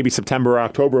looks like maybe September or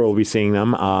October we'll be seeing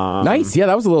them. Nice. Yeah,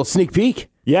 that was a little sneak peek.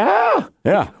 Yeah.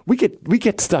 Yeah. We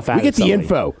get stuff out of We get the Sully.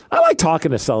 info. I like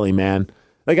talking to Sully, man.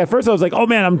 At first I was oh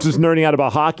man, I'm just nerding out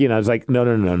about hockey. And I was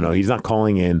no. He's not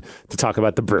calling in to talk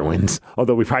about the Bruins.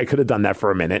 Although we probably could have done that for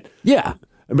a minute. Yeah.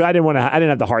 But I didn't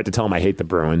have the heart to tell him I hate the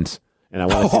Bruins. And I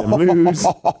want to see them lose.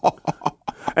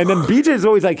 And then BJ is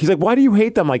always he's why do you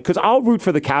hate them? Because I'll root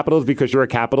for the Capitals because you're a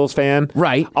Capitals fan.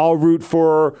 Right. I'll root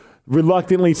for,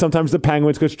 reluctantly, sometimes the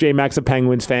Penguins because J-Mac's a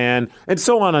Penguins fan, and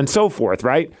so on and so forth,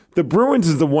 right? The Bruins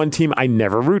is the one team I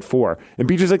never root for. And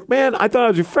BJ's man, I thought I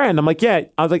was your friend. I'm yeah.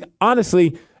 I was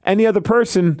honestly, any other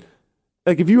person,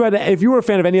 if you were a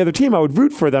fan of any other team, I would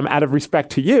root for them out of respect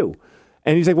to you.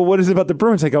 And he's well, what is it about the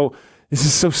Bruins? I go, this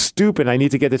is so stupid. I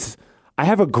need to get this. I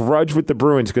have a grudge with the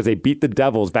Bruins because they beat the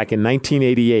Devils back in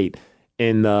 1988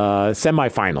 in the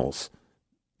semifinals.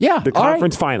 Yeah, the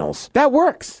conference finals. That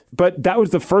works. But that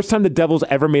was the first time the Devils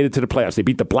ever made it to the playoffs. They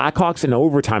beat the Blackhawks in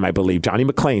overtime, I believe. Johnny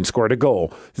McClain scored a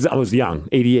goal. I was young,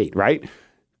 88, right?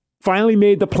 Finally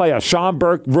made the playoffs. Sean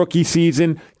Burke, rookie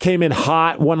season, came in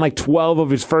hot, won 12 of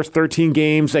his first 13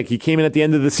 games. He came in at the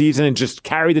end of the season and just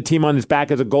carried the team on his back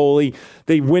as a goalie.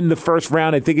 They win the first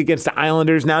round, I think, against the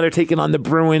Islanders. Now they're taking on the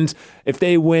Bruins. If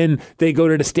they win, they go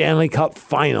to the Stanley Cup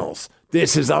Finals.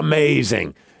 This is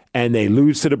amazing. And they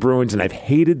lose to the Bruins, and I've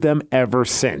hated them ever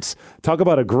since. Talk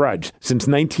about a grudge. Since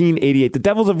 1988. The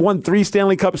Devils have won 3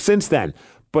 Stanley Cups since then.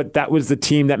 But that was the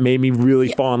team that made me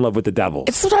really fall in love with the Devils.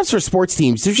 It's sometimes for sports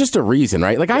teams, there's just a reason,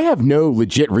 right? I have no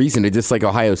legit reason to dislike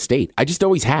Ohio State. I just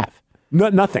always have.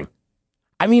 Nothing.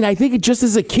 I mean, I think just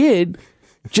as a kid,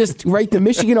 the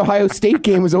Michigan-Ohio State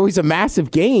game was always a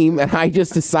massive game, and I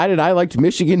just decided I liked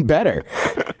Michigan better.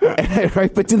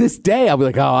 Right? But to this day, I'll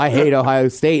be I hate Ohio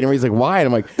State. And everybody's why?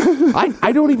 And I'm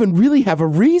I don't even really have a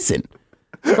reason.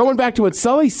 going back to what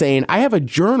Sully's saying, I have a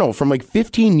journal from like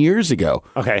 15 years ago.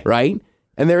 Okay. Right?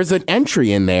 And there's an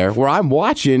entry in there where I'm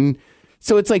watching.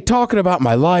 So it's like talking about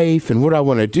my life and what I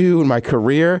want to do in my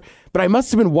career. But I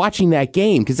must have been watching that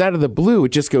game because out of the blue, it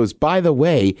just goes, by the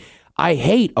way, I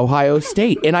hate Ohio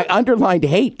State. And I underlined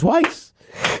hate twice.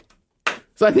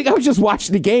 So I think I was just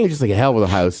watching the game, just like, hell with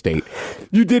Ohio State.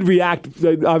 You did react.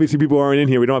 Obviously, people aren't in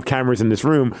here. We don't have cameras in this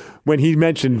room. When he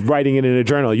mentioned writing it in a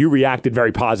journal, you reacted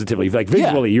very positively. Like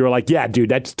visually, you were like, yeah, dude,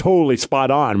 that's totally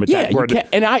spot on with that word.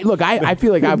 And I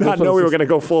feel like I did not know we were going to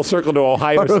go full circle to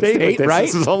Ohio State with this. Right?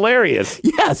 This is hilarious.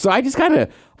 Yeah, so I just kind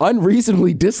of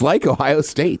unreasonably dislike Ohio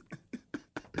State.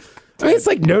 I mean, it's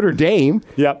like Notre Dame.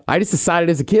 Yep. I just decided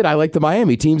as a kid I like the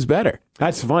Miami teams better.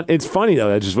 That's fun. It's funny, though.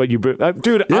 That's just what you...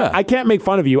 dude, yeah. I can't make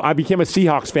fun of you. I became a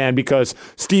Seahawks fan because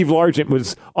Steve Largent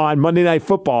was on Monday Night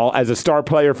Football as a star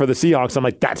player for the Seahawks. I'm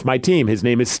like, that's my team. His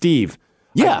name is Steve.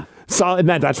 Yeah. And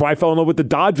that's why I fell in love with the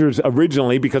Dodgers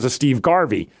originally, because of Steve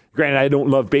Garvey. Granted, I don't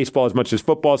love baseball as much as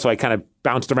football, so I kind of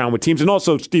bounced around with teams. And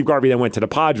also, Steve Garvey then went to the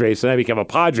Padres, so I became a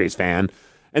Padres fan.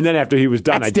 And then after he was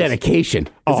done, that's dedication.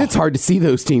 Because it's hard to see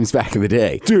those teams back in the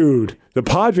day. Dude, the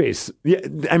Padres, yeah,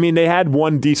 I mean, they had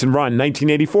one decent run,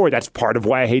 1984. That's part of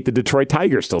why I hate the Detroit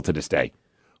Tigers still to this day.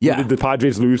 Yeah. Who did the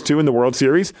Padres lose to in the World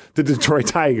Series? The Detroit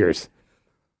Tigers.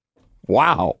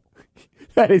 Wow.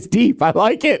 That is deep. I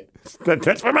like it.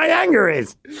 That's where my anger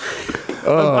is.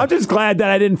 I'm just glad that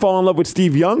I didn't fall in love with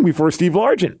Steve Young before Steve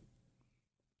Largent.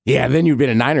 Yeah, then you'd been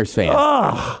a Niners fan.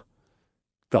 Oh,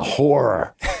 the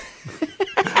horror.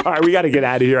 All right, we got to get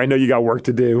out of here. I know you got work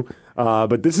to do,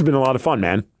 but this has been a lot of fun,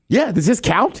 man. Yeah, does this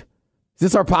count? Is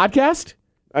this our podcast?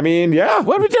 I mean, yeah.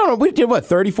 What are we doing? We did,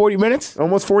 30, 40 minutes?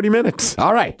 Almost 40 minutes.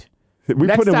 All right. We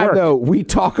Next put in time, work. though, we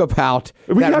talk about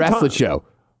that wrestling show.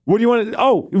 What do you want to...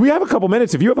 Oh, we have a couple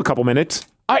minutes if you have a couple minutes.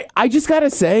 I just got to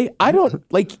say, I don't...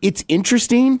 Like, it's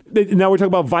interesting. Now we're talking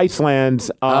about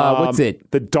Viceland's... what's it?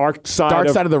 The Dark Side... Dark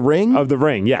Side of the Ring? Of the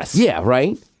Ring, yes. Yeah,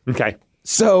 right? Okay.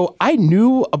 So I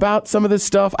knew about some of this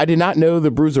stuff. I did not know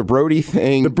the Bruiser Brody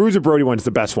thing. The Bruiser Brody one's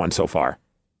the best one so far.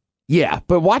 Yeah,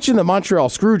 but watching the Montreal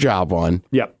Screwjob one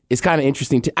is kind of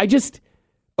interesting too.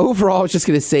 Overall, I was just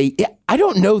going to say, I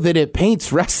don't know that it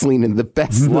paints wrestling in the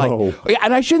best light.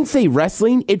 And I shouldn't say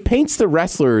wrestling. It paints the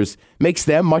wrestlers, makes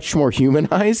them much more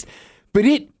humanized. But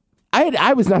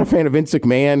I was not a fan of Vince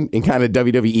McMahon in kind of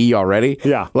WWE already.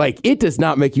 Yeah. Like, it does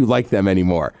not make you like them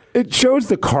anymore. It shows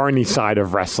the carny side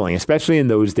of wrestling, especially in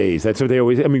those days. That's what they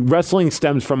always... I mean, wrestling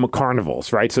stems from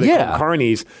carnivals, right? So they call them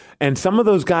carnies. And some of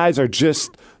those guys are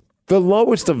just the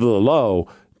lowest of the low.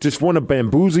 Just want to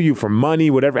bamboozle you for money,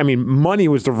 whatever. I mean, money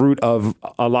was the root of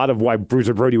a lot of why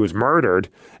Bruiser Brody was murdered,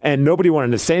 and nobody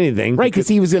wanted to say anything. Right, because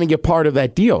he was going to get part of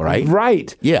that deal, right?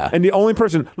 Right. Yeah. And the only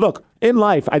person, look, in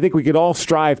life, I think we could all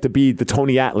strive to be the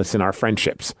Tony Atlas in our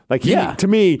friendships. Like, he, to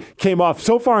me, came off,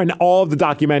 so far in all of the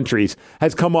documentaries,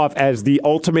 has come off as the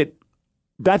ultimate,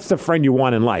 that's the friend you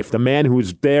want in life. The man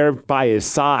who's there by his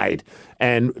side,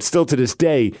 and still to this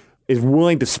day, is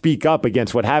willing to speak up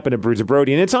against what happened to Bruiser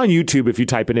Brody. And it's on YouTube if you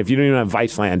type in, if you don't even have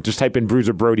Viceland, just type in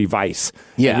Bruiser Brody Vice.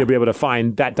 Yeah. And you'll be able to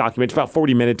find that document. It's about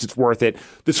 40 minutes. It's worth it.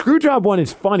 The Screwjob one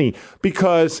is funny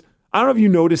because, I don't know if you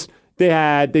noticed,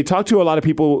 they talked to a lot of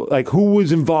people, like who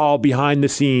was involved behind the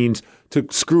scenes to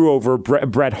screw over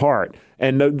Bret Hart.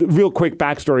 And the real quick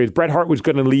backstory is Bret Hart was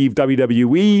going to leave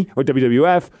WWE or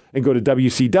WWF and go to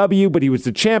WCW, but he was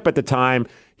the champ at the time.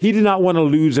 He did not want to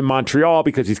lose in Montreal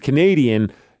because he's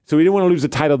Canadian. So he didn't want to lose the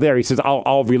title there. He says,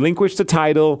 I'll relinquish the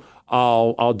title.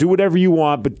 I'll do whatever you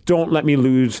want, but don't let me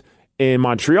lose in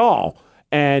Montreal.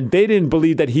 And they didn't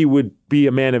believe that he would be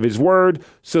a man of his word.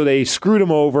 So they screwed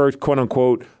him over, quote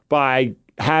unquote, by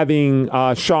having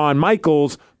Shawn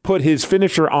Michaels put his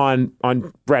finisher on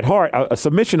Bret Hart, a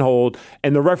submission hold,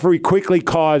 and the referee quickly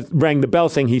rang the bell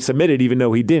saying he submitted even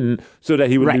though he didn't, so that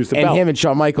he would lose the belt. And him and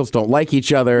Shawn Michaels don't like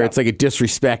each other. Yeah. It's like a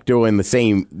disrespect doing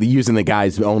using the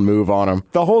guy's own move on him.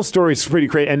 The whole story is pretty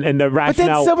crazy, and the rationale...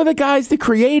 But then some of the guys that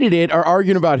created it are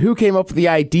arguing about who came up with the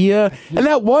idea, and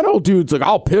that one old dude's like,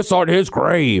 I'll piss on his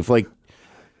grave. Like,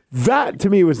 that, to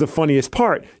me, was the funniest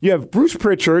part. You have Bruce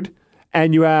Pritchard...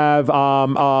 And you have,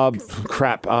 what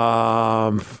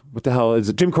the hell is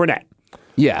it? Jim Cornette.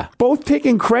 Yeah. Both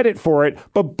taking credit for it,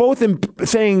 but both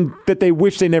saying that they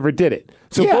wish they never did it.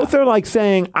 So both are like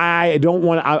saying, I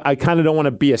kind of don't want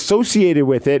to be associated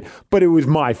with it, but it was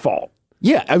my fault.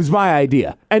 Yeah, it was my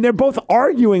idea. And they're both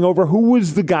arguing over who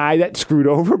was the guy that screwed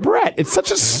over Bret. It's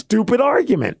such a stupid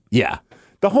argument. Yeah.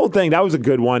 The whole thing, that was a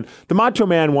good one. The Macho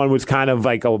Man one was kind of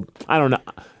like, I don't know.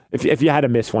 If you had to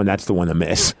miss one, that's the one to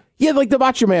miss. Yeah, like the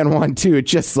Macho Man one, too.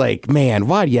 It's just like, man,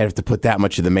 why do you have to put that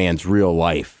much of the man's real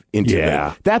life into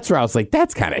Yeah. it. That's where I was like,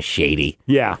 that's kind of shady.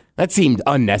 Yeah. That seemed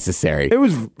unnecessary. It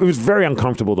was very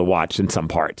uncomfortable to watch in some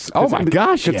parts. Oh, my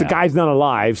gosh, Because yeah. the guy's not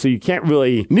alive, so you can't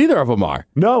really... Neither of them are.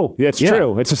 No, that's Yeah.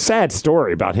 true. It's a sad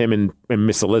story about him and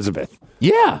Miss Elizabeth.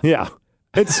 Yeah. Yeah.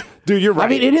 It's... Dude, you're right. I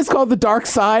mean, it is called The Dark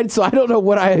Side, so I don't know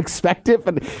what I expected.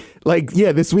 But,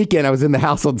 this weekend I was in the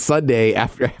house on Sunday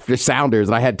after Sounders,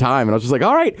 and I had time, and I was just like,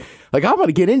 all right, I'm going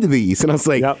to get into these. And I was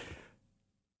like... Yep.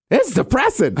 It's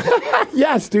depressing.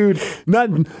 Yes, dude.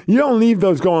 You don't leave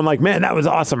those going like, man, that was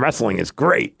awesome. Wrestling is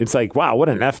great. It's like, wow, what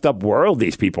an effed up world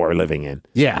these people are living in.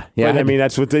 Yeah. But, I mean,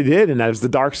 that's what they did, and that was the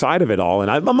dark side of it all.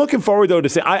 And I'm looking forward, though, to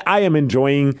say I am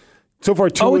enjoying so far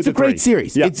 2 it's a great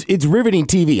series. Yeah. It's riveting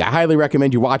TV. I highly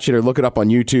recommend you watch it or look it up on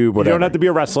YouTube. Whatever. You don't have to be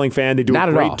a wrestling fan. They do Not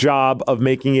a at great all. job of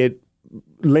making it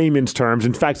layman's terms.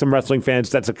 In fact, some wrestling fans,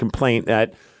 that's a complaint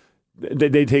that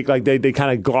they take, like, they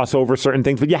kind of gloss over certain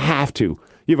things, but you have to.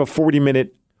 You have a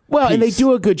 40-minute Well, piece. and they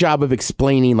do a good job of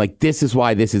explaining, like, this is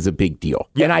why this is a big deal.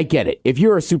 Yeah. And I get it. If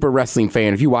you're a super wrestling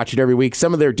fan, if you watch it every week,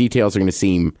 some of their details are going to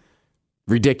seem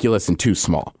ridiculous and too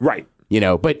small. Right.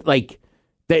 But, like,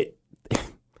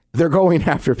 they're going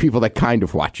after people that kind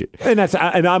of watch it. And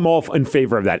I'm all in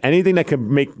favor of that. Anything that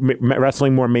can make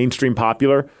wrestling more mainstream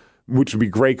popular, which would be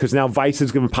great, because now Vice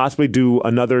is going to possibly do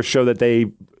another show that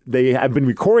they have been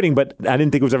recording, but I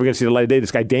didn't think it was ever going to see the light of day.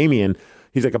 This guy, Damien,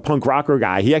 he's like a punk rocker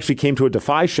guy. He actually came to a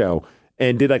Defy show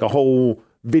and did like a whole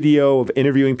video of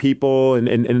interviewing people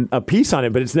and a piece on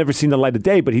it, but it's never seen the light of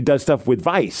day. But he does stuff with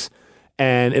Vice.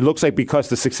 And it looks like because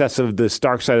the success of this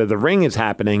Dark Side of the Ring is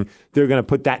happening, they're going to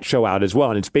put that show out as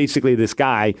well. And it's basically this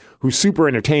guy who's super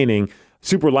entertaining,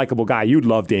 super likable guy. You'd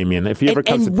love Damien if he ever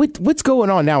comes. And what's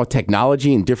going on now with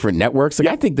technology and different networks? Like,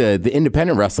 I think the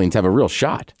independent wrestlings have a real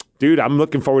shot. Dude, I'm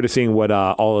looking forward to seeing what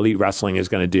All Elite Wrestling is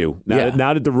going to do.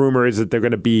 Now that the rumor is that they're going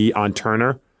to be on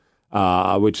Turner,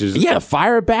 which is... Yeah,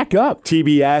 fire it back up.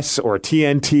 TBS or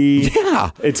TNT. Yeah.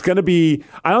 It's going to be...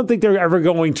 I don't think they're ever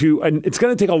going to... And it's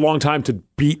going to take a long time to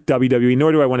beat WWE,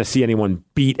 nor do I want to see anyone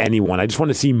beat anyone. I just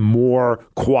want to see more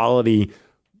quality,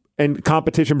 and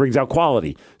competition brings out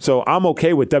quality. So I'm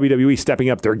okay with WWE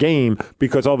stepping up their game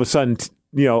because all of a sudden...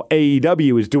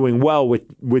 AEW is doing well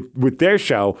with their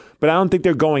show, but I don't think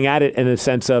they're going at it in a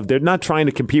sense of they're not trying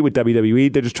to compete with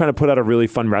WWE. They're just trying to put out a really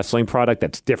fun wrestling product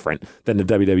that's different than the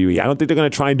WWE. I don't think they're going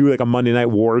to try and do like a Monday Night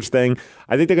Wars thing.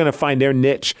 I think they're going to find their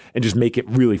niche and just make it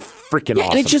really freaking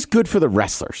awesome. And it's just good for the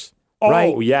wrestlers. Oh,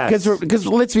 right? yes. Because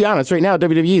let's be honest, right now,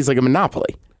 WWE is like a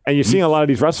monopoly. And you're seeing a lot of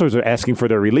these wrestlers are asking for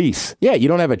their release. Yeah, you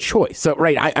don't have a choice. So,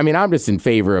 right, I mean, I'm just in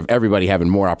favor of everybody having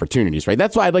more opportunities, right?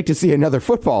 That's why I'd like to see another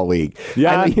football league.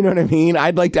 Yeah. You know what I mean?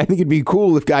 I think it'd be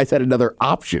cool if guys had another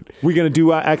option. We going to do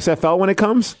XFL when it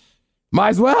comes? Might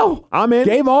as well. I'm in.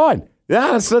 Game on.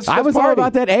 Yeah, let's I was party. all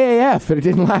about that AAF, but it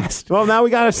didn't last. Well, now we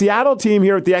got a Seattle team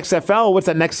here at the XFL. What's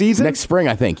that, next season? Next spring,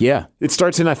 I think, yeah. It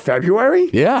starts in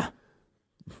February? Yeah.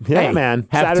 Yeah, Hey, man.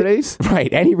 have Saturdays?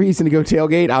 Right. Any reason to go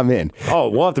tailgate, I'm in. Oh,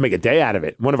 we'll have to make a day out of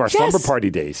it. One of our slumber party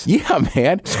days. Yeah,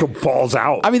 man. Just go balls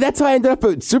out. I mean, that's how I ended up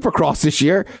at Supercross this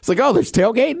year. It's like, oh, there's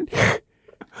tailgating?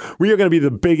 We are going to be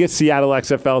the biggest Seattle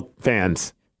XFL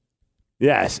fans.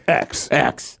 Yes, X.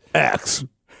 And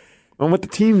what the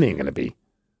team name going to be?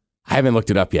 I haven't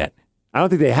looked it up yet. I don't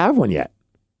think they have one yet.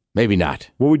 Maybe not.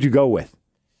 What would you go with?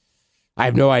 I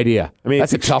have no idea. I mean,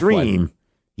 that's it's a tough extreme. one.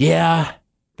 Yeah.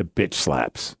 The bitch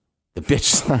slaps. The bitch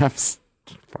slaps.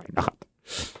 Why not?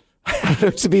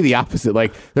 There should be the opposite.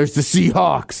 Like, there's the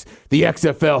Seahawks. The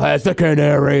XFL has the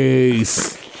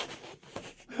Canaries.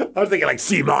 I was thinking like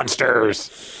sea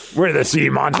monsters. We're the sea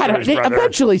monsters, brother.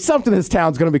 Eventually, something in this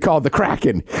town's going to be called the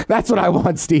Kraken. That's what I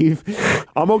want, Steve.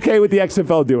 I'm okay with the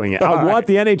XFL doing it. I want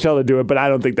the NHL to do it, but I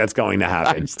don't think that's going to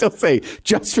happen. I still say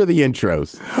just for the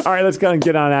intros. All right, let's go and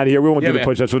get on out of here. We won't do the man.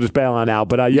 push-ups. We'll just bail on out.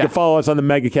 But you can follow us on the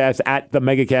MegaCast, at the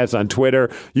MegaCast on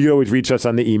Twitter. You can always reach us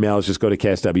on the emails. Just go to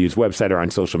CastW's website or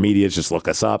on social medias. Just look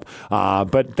us up.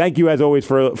 But thank you, as always,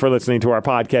 for listening to our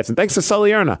podcast. And thanks to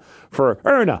Sully Erna for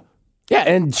Erna. Yeah,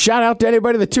 and shout out to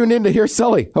anybody that tuned in to hear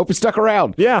Sully. Hope you stuck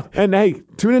around. Yeah, and hey,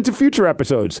 tune into future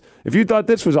episodes. If you thought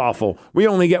this was awful, we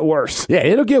only get worse. Yeah,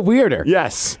 it'll get weirder.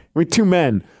 Yes, we're two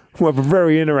men who have a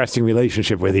very interesting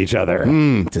relationship with each other.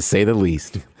 To say the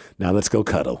least. Now let's go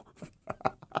cuddle.